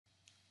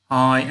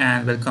Hi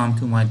and welcome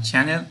to my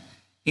channel.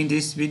 In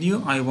this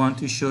video, I want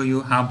to show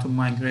you how to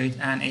migrate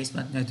an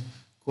ASP.NET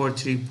Core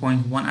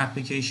 3.1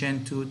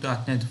 application to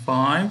 .NET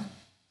 5.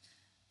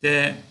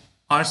 The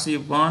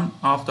RC1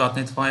 of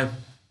 .NET 5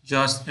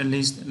 just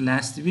released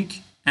last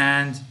week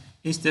and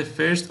it's the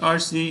first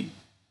RC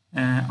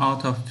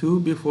out of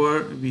two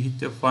before we hit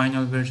the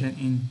final version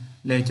in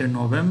later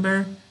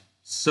November.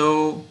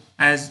 So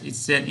as it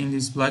said in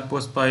this blog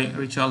post by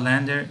Richard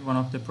Lander, one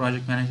of the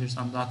project managers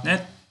on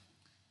 .NET,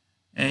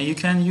 you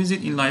can use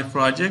it in live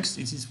projects.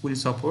 It is fully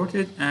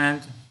supported and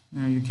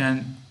you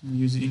can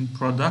use it in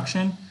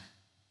production.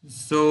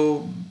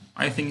 So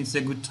I think it's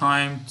a good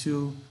time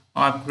to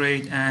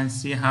upgrade and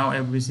see how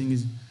everything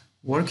is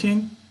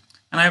working.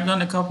 And I've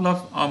done a couple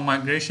of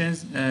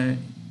migrations in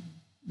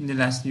the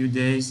last few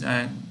days.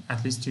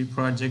 At least 3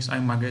 projects I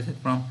migrated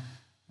from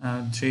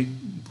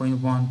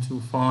 3.1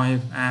 to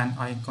 5 and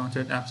I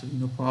encountered absolutely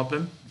no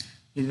problem.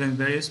 It went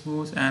very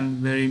smooth and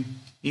very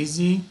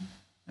easy.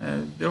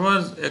 There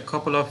was a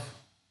couple of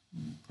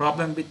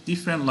problems with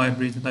different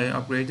libraries that I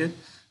upgraded.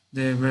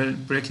 They were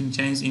breaking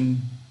chains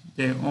in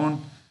their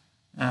own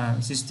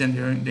system,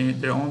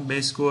 their own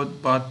base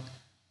code, but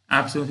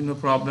absolutely no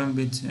problem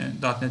with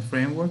 .NET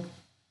Framework.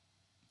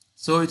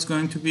 So it's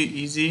going to be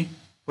easy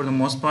for the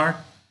most part,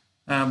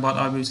 but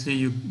obviously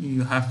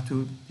you have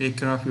to take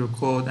care of your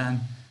code and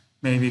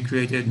maybe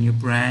create a new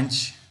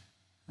branch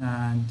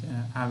and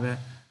have a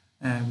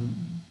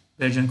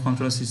version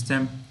control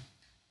system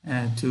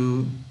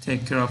to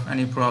take care of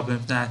any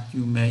problems that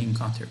you may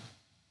encounter.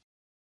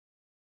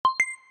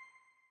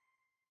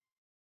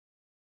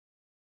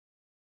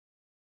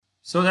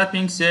 So that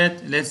being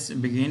said, let's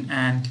begin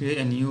and create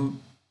a new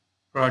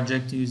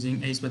project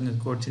using ASP.NET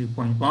Core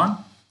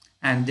 3.1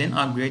 and then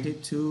upgrade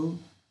it to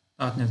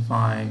 .NET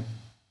 5.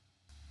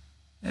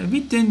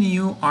 With the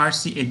new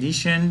RC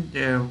edition,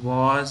 there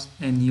was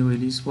a new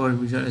release for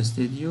Visual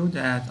Studio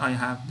that I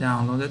have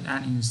downloaded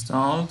and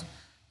installed.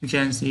 You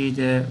can see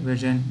the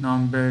version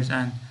numbers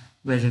and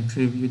version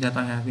preview that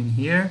I have in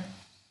here.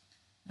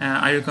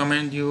 I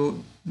recommend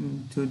you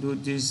to do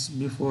this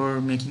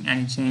before making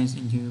any change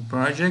into your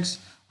projects.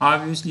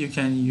 Obviously, you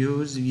can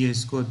use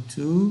VS Code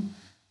 2,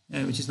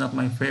 which is not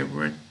my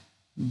favorite,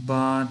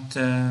 but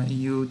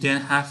you then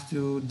have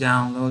to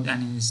download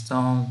and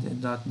install the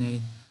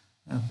 .NET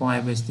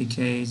 5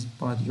 SDKs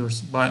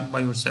by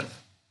yourself.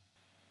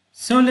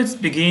 So let's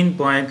begin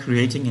by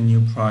creating a new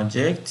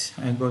project.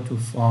 I go to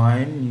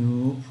File,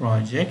 New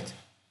Project,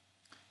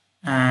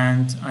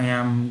 and I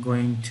am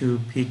going to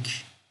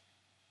pick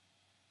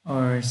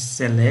or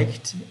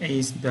select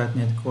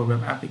ASP.NET Core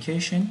Web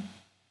Application.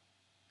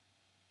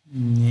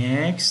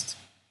 Next,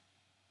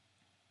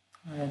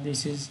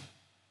 this is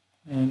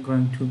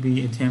going to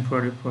be a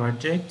temporary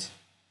project,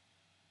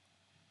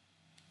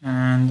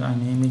 and I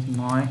name it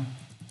my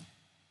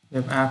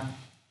web app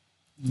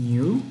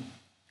new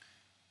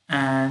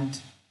and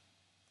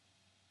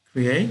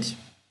create.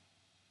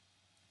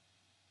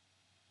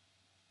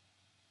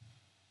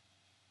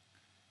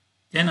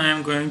 Then I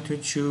am going to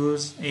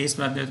choose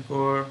ASP.NET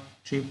Core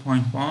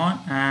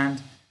 3.1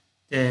 and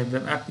the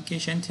web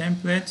application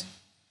template.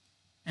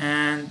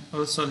 And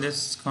also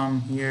let's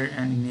come here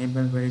and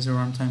enable where is a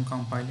runtime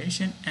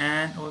compilation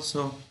and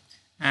also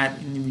add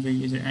individual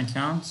user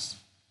accounts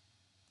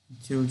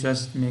to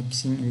just make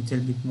things a little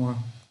bit more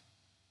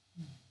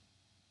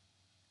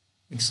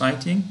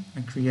exciting.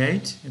 And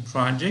create a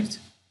project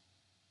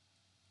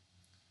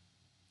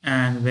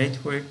and wait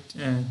for it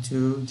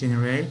to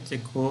generate the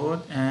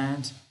code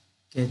and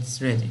gets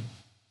ready.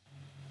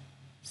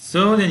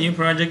 So the new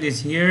project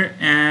is here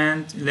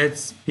and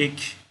let's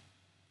pick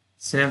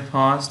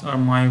self-host or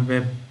my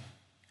web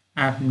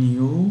app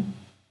new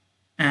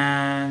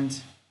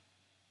and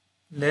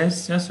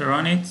let's just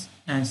run it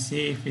and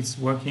see if it's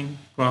working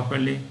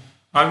properly.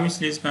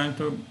 Obviously it's going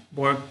to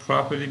work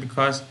properly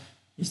because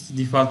it's the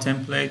default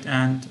template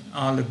and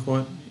all the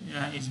code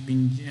has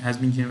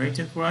been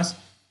generated for us,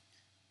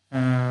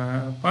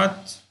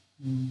 but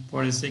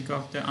for the sake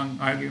of the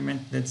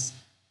argument, let's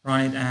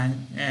run it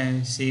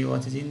and see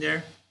what is in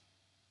there.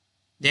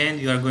 Then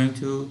we are going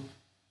to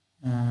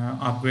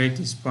upgrade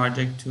this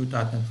project to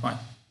 .NET 5.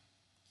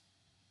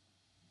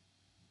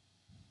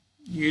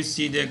 You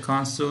see the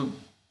console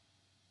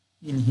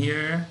in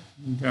here.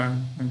 There are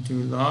going to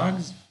be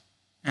logs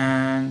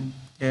and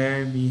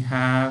there we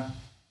have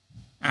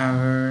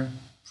our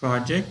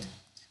project.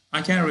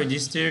 I can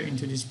register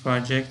into this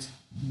project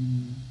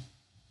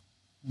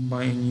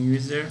by a new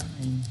user.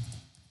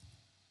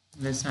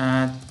 Let's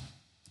add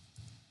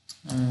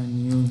a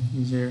new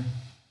user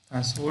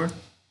password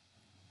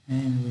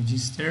and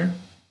register.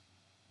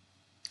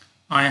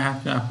 I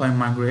have to apply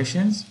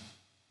migrations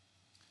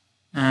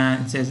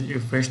and it says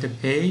refresh the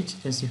page.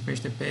 Let's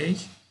refresh the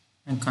page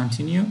and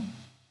continue.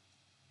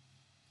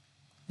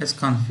 Let's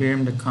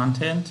confirm the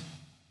content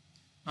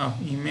of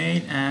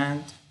email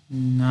and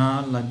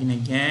now login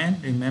again.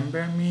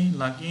 Remember me,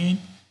 login,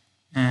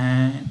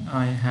 and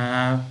I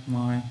have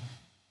my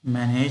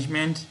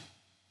management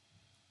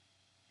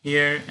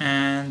here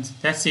and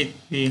that's it.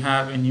 We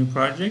have a new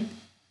project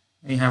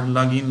We have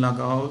login,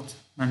 logout,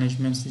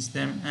 management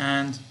system,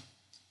 and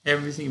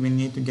everything we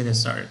need to get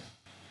started.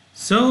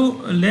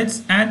 So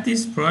let's add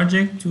this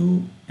project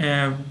to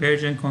a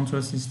version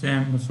control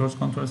system, a source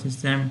control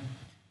system.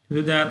 To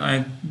do that,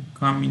 I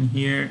come in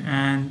here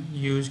and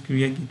use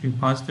create git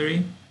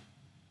repository.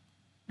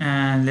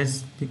 And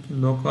let's pick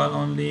local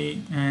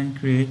only and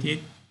create it.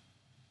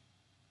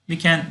 We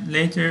can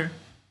later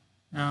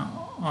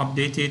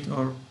update it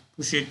or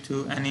push it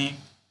to any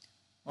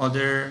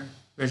other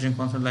version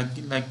control like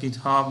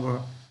GitHub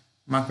or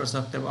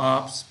Microsoft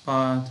DevOps,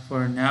 but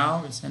for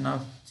now it's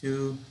enough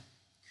to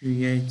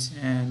create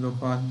a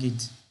local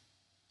Git.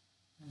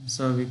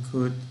 So we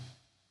could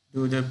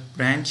do the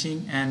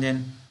branching and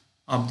then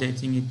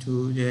updating it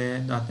to the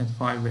 .NET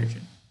 5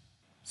 version.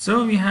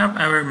 So we have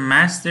our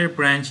master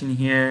branch in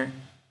here,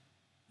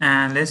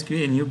 and let's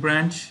create a new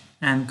branch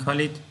and call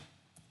it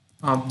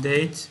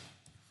update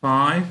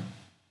 5.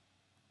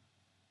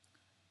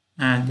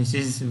 And this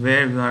is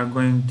where we are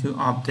going to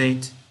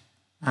update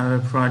our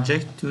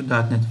project to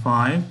 .NET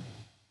 5.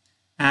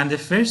 And the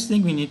first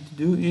thing we need to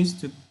do is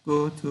to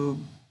go to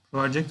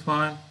project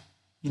file.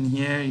 In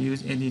here,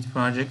 use edit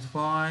project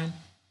file,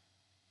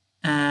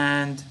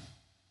 and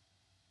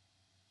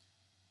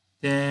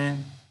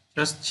then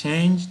just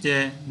change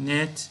the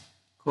net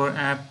core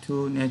app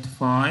to net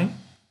 5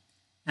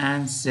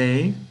 and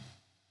save.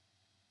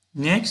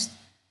 Next,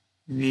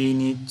 we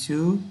need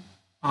to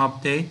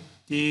update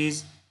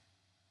these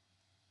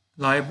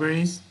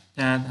libraries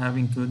that have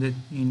included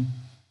in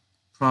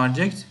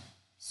project.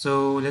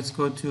 So let's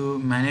go to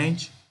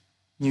manage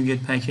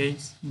NuGet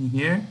package in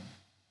here,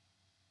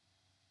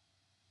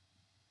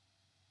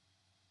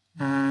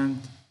 and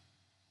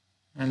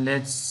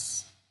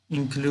let's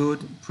include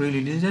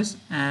pre-releases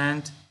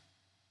and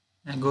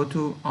go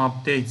to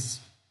updates,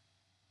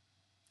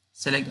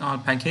 select all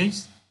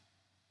packages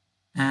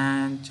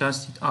and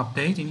just hit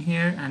update in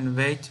here and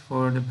wait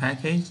for the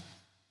package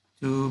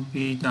to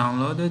be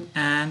downloaded.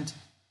 And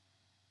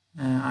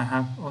I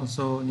have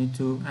also need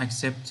to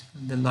accept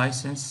the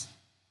license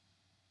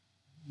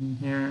in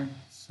here,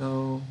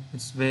 so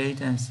let's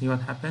wait and see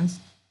what happens.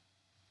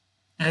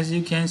 As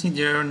you can see,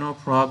 there are no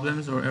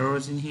problems or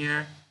errors in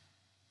here,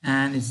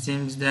 and it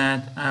seems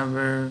that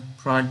our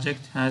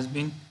project has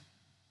been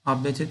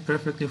updated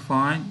perfectly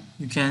fine.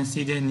 You can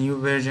see the new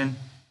version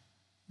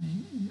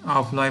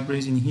of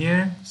libraries in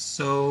here.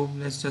 So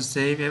let's just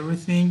save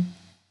everything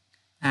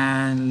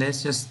and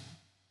let's just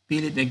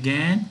build it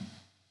again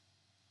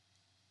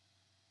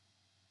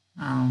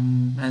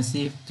and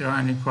see if there are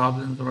any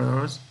problems or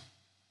errors.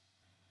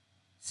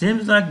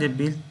 Seems like the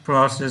build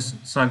process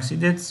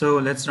succeeded, so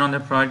let's run the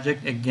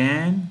project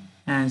again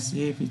and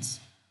see if it's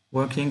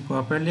working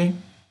properly.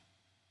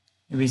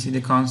 We see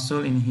the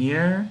console in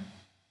here,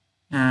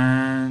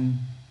 and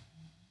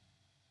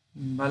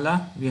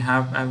voila, we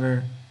have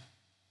our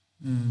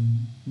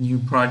new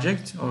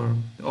project, or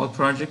the old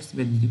project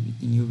with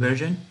the new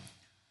version,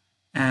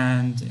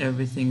 and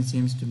everything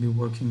seems to be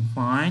working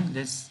fine.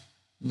 Let's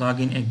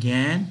log in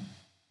again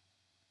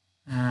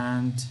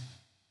and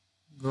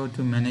go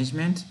to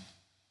management.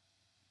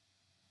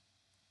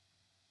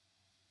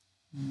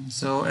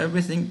 So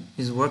everything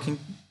is working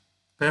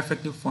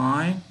perfectly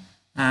fine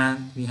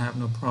and we have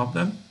no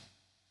problem.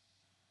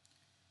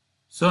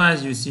 So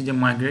as you see, the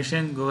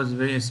migration goes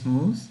very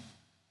smooth.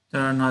 There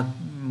are not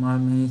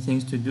many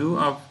things to do.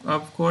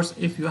 Of course,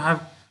 if you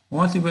have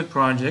multiple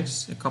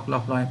projects, a couple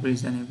of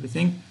libraries and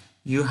everything,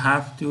 you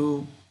have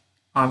to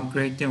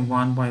upgrade them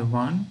one by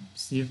one,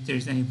 see if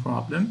there's any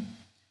problem.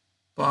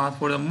 But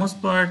for the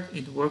most part,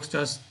 it works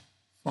just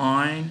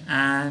fine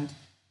and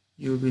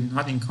you will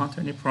not encounter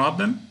any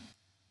problem.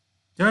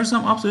 There are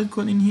some obsolete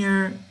code in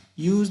here.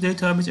 Use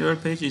database error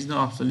page is not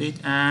obsolete,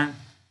 and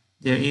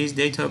there is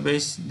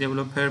database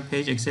developer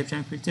page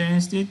exception filter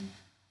instead,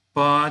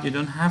 but you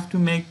don't have to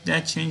make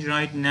that change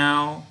right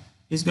now.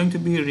 It's going to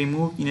be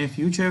removed in a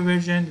future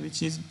version,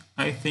 which is,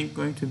 I think,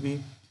 going to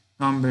be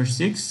number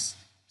 6.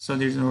 So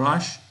there's no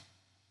rush.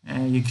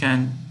 You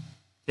can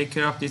take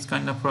care of these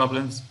kind of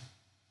problems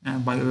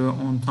by your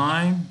own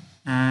time,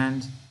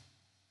 and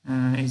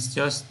it's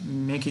just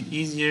make it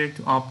easier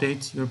to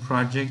update your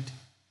project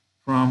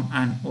from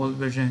an old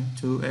version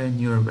to a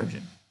newer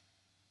version.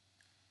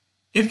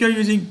 If you're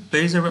using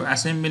Blazor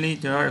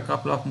WebAssembly, there are a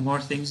couple of more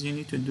things you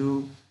need to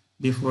do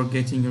before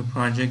getting your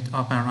project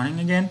up and running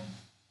again.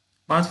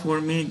 But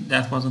for me,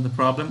 that wasn't the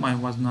problem. I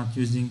was not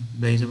using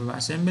Blazor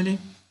WebAssembly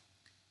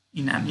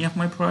in any of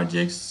my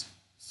projects.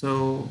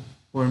 So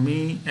for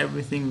me,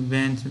 everything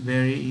went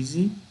very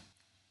easy.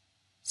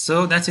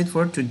 So that's it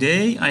for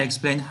today. I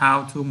explained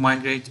how to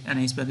migrate an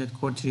ASP.NET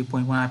Core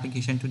 3.1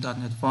 application to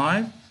 .NET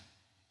 5.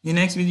 In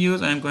the next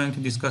videos, I'm going to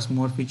discuss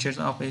more features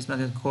of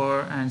ASP.NET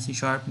Core and C#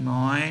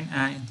 9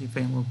 and NT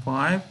Framework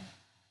 5.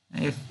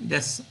 If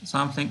that's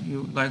something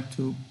you'd like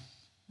to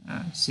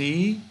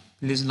see,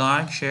 please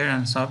like, share,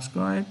 and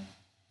subscribe.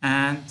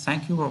 And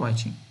thank you for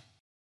watching.